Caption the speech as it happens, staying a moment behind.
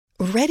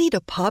Ready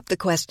to pop the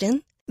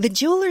question? The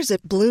jewelers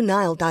at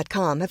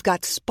BlueNile.com have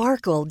got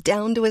sparkle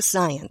down to a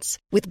science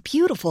with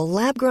beautiful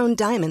lab-grown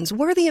diamonds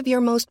worthy of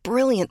your most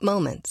brilliant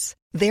moments.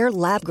 Their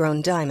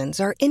lab-grown diamonds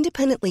are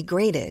independently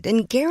graded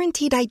and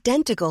guaranteed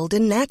identical to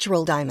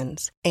natural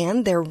diamonds,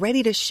 and they're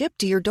ready to ship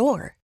to your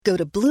door. Go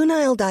to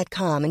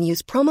BlueNile.com and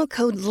use promo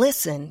code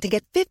LISTEN to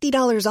get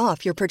 $50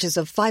 off your purchase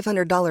of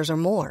 $500 or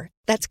more.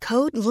 That's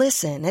code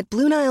LISTEN at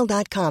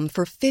BlueNile.com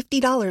for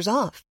 $50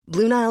 off.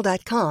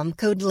 BlueNile.com,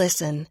 code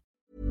LISTEN.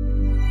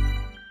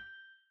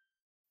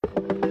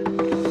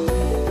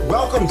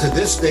 Welcome to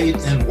This Date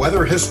in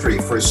Weather History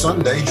for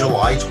Sunday,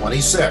 July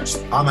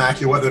 26th. I'm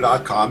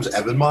AccuWeather.com's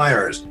Evan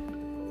Myers.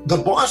 The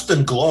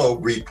Boston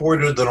Globe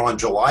reported that on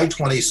July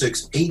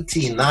 26,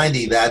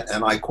 1890, that,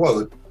 and I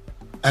quote,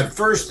 "At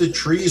first the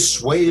trees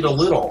swayed a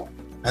little,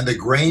 and the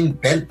grain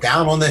bent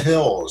down on the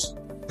hills.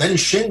 Then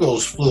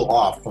shingles flew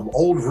off from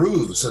old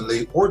roofs, and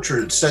the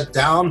orchards set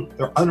down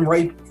their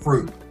unripe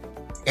fruit.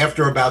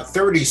 After about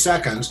 30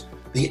 seconds,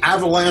 the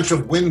avalanche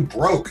of wind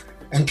broke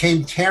and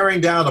came tearing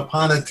down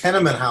upon the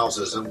tenement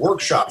houses and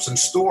workshops and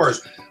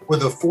stores with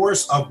the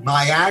force of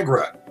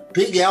Niagara.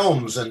 Big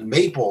elms and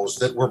maples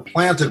that were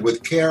planted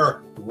with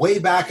care way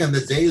back in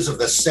the days of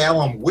the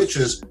Salem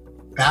witches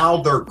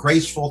bowed their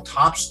graceful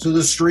tops to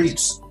the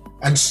streets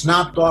and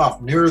snapped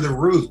off near the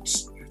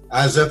roots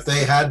as if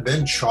they had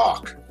been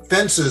chalk.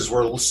 Fences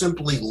were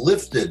simply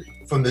lifted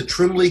from the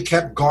trimly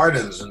kept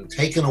gardens and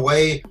taken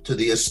away to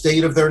the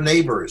estate of their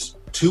neighbors,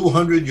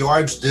 200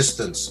 yards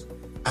distance,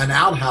 and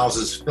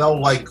outhouses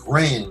fell like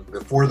grain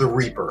before the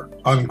reaper,"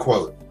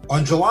 unquote.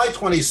 On July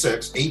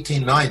 26,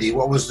 1890,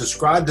 what was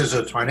described as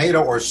a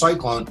tornado or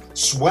cyclone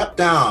swept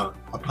down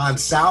upon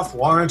South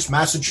Lawrence,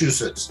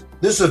 Massachusetts.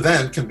 This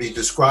event can be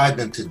described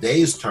in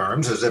today's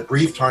terms as a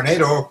brief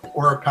tornado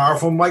or a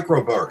powerful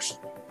microburst,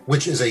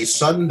 which is a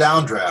sudden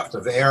downdraft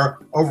of air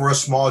over a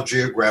small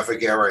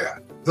geographic area.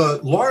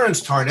 The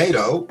Lawrence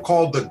tornado,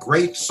 called the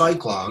Great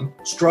Cyclone,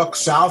 struck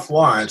South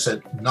Lawrence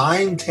at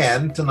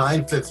 9:10 to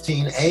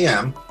 9:15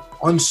 a.m.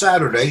 on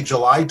Saturday,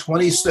 July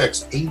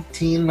 26,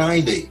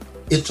 1890.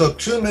 It took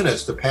 2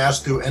 minutes to pass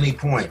through any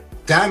point.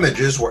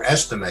 Damages were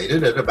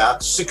estimated at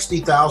about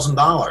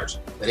 $60,000,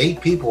 but 8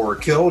 people were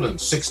killed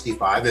and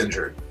 65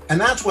 injured.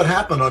 And that's what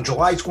happened on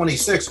July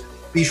 26.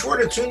 Be sure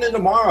to tune in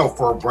tomorrow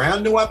for a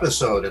brand new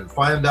episode and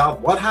find out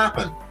what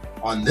happened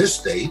on this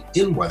date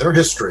in weather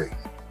history.